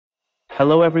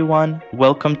Hello everyone,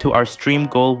 welcome to our Stream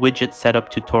Goal widget setup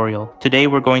tutorial. Today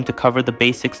we're going to cover the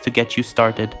basics to get you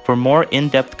started. For more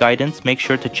in-depth guidance, make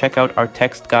sure to check out our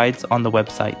text guides on the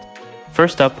website.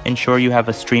 First up, ensure you have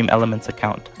a StreamElements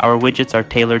account. Our widgets are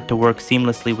tailored to work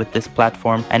seamlessly with this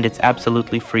platform and it's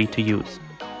absolutely free to use.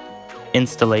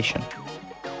 Installation.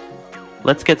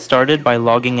 Let's get started by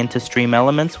logging into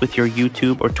StreamElements with your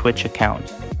YouTube or Twitch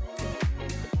account.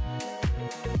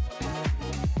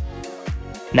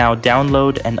 Now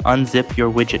download and unzip your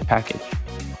widget package.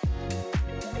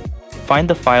 Find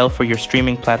the file for your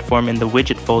streaming platform in the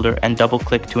widget folder and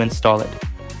double-click to install it.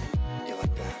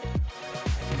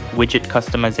 Widget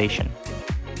Customization.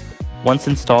 Once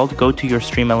installed, go to your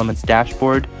StreamElements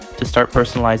dashboard to start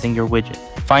personalizing your widget.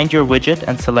 Find your widget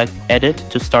and select Edit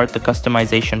to start the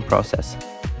customization process.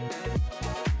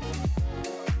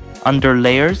 Under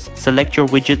Layers, select your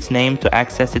widget's name to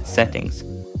access its settings.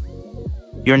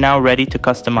 You're now ready to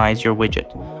customize your widget.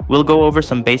 We'll go over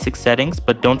some basic settings,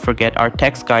 but don't forget our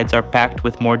text guides are packed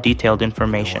with more detailed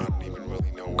information.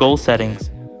 Goal settings.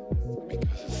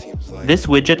 This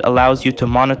widget allows you to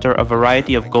monitor a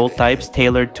variety of goal types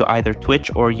tailored to either Twitch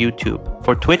or YouTube.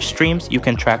 For Twitch streams, you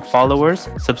can track followers,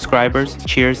 subscribers,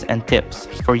 cheers, and tips.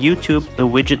 For YouTube, the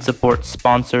widget supports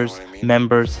sponsors,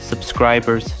 members,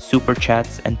 subscribers, super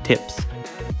chats, and tips.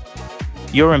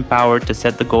 You're empowered to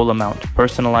set the goal amount,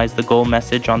 personalize the goal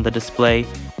message on the display,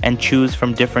 and choose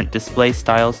from different display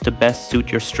styles to best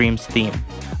suit your stream's theme.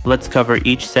 Let's cover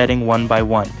each setting one by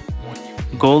one.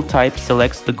 Goal type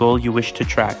selects the goal you wish to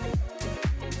track.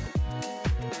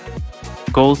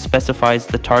 Goal specifies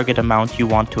the target amount you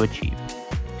want to achieve.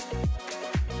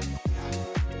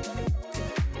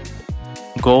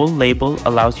 Goal label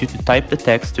allows you to type the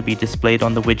text to be displayed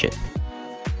on the widget.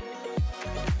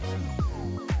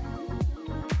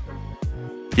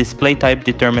 Display type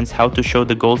determines how to show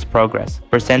the goal's progress,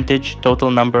 percentage, total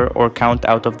number, or count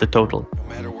out of the total.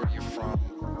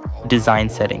 Design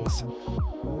settings.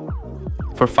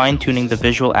 For fine-tuning the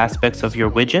visual aspects of your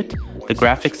widget, the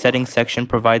graphics settings section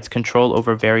provides control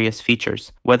over various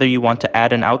features. Whether you want to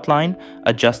add an outline,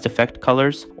 adjust effect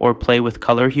colors, or play with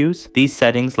color hues, these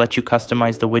settings let you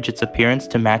customize the widget's appearance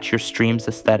to match your stream's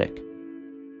aesthetic.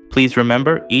 Please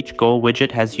remember, each goal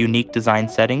widget has unique design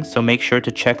settings, so make sure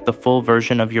to check the full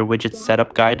version of your widget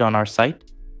setup guide on our site.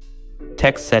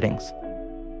 Text settings.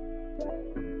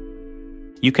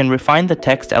 You can refine the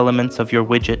text elements of your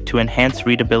widget to enhance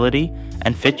readability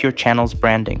and fit your channel's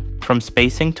branding. From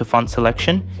spacing to font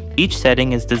selection, each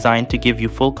setting is designed to give you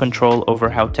full control over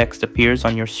how text appears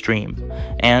on your stream.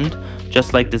 And,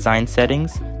 just like design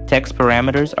settings, text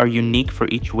parameters are unique for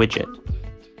each widget.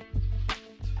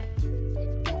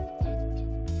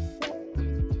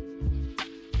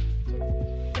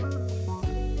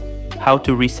 How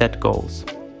to reset goals.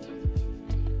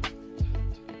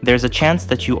 There's a chance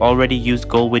that you already used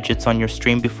goal widgets on your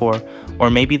stream before, or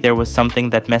maybe there was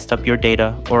something that messed up your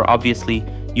data, or obviously,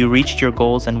 you reached your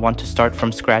goals and want to start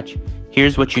from scratch.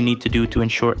 Here's what you need to do to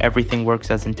ensure everything works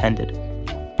as intended.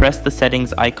 Press the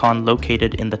settings icon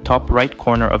located in the top right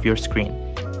corner of your screen.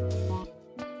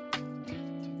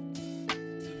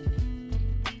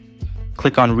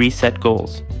 Click on Reset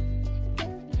Goals.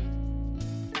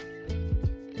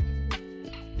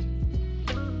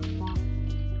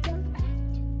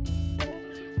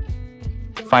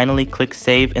 Finally, click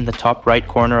Save in the top right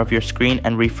corner of your screen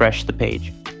and refresh the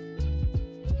page.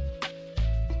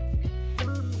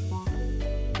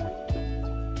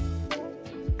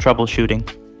 Troubleshooting.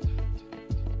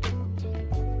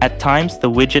 At times, the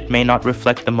widget may not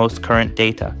reflect the most current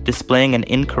data, displaying an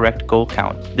incorrect goal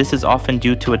count. This is often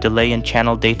due to a delay in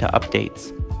channel data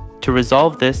updates. To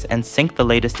resolve this and sync the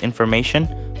latest information,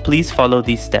 please follow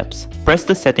these steps. Press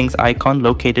the settings icon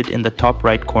located in the top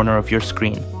right corner of your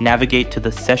screen. Navigate to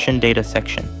the Session Data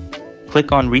section.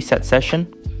 Click on Reset Session.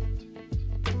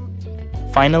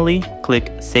 Finally,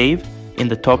 click Save in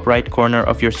the top right corner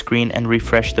of your screen and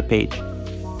refresh the page.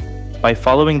 By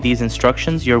following these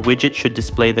instructions, your widget should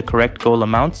display the correct goal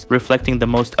amounts, reflecting the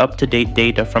most up-to-date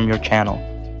data from your channel.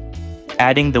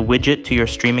 Adding the widget to your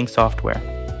streaming software.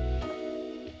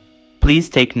 Please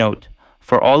take note.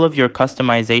 For all of your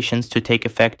customizations to take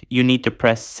effect, you need to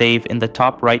press Save in the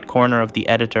top right corner of the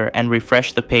editor and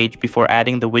refresh the page before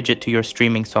adding the widget to your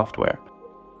streaming software.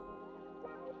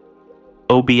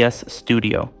 OBS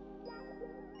Studio.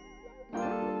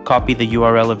 Copy the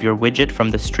URL of your widget from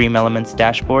the StreamElements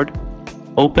dashboard.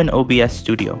 Open OBS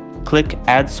Studio. Click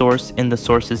Add Source in the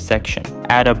Sources section.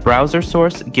 Add a browser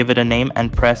source, give it a name,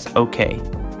 and press OK.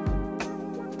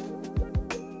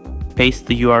 Paste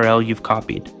the URL you've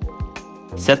copied.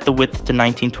 Set the width to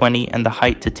 1920 and the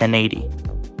height to 1080.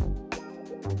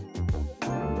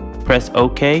 Press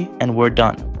OK and we're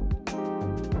done.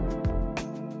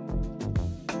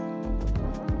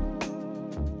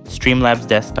 Streamlabs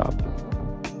Desktop.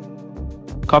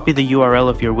 Copy the URL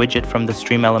of your widget from the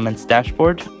StreamElements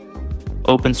dashboard.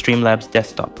 Open Streamlabs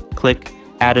Desktop. Click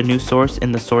Add a new source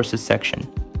in the Sources section.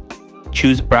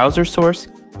 Choose Browser Source,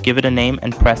 give it a name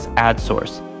and press Add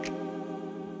Source.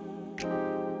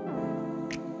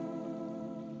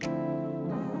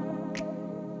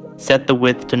 Set the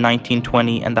width to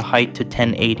 1920 and the height to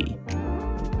 1080.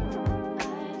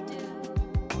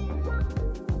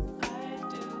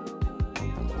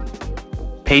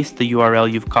 Paste the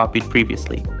URL you've copied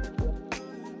previously.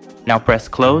 Now press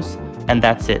Close, and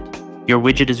that's it. Your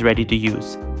widget is ready to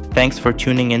use. Thanks for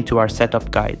tuning in to our setup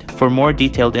guide. For more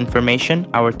detailed information,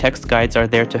 our text guides are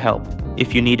there to help.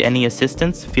 If you need any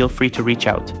assistance, feel free to reach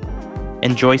out.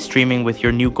 Enjoy streaming with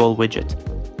your new goal widget.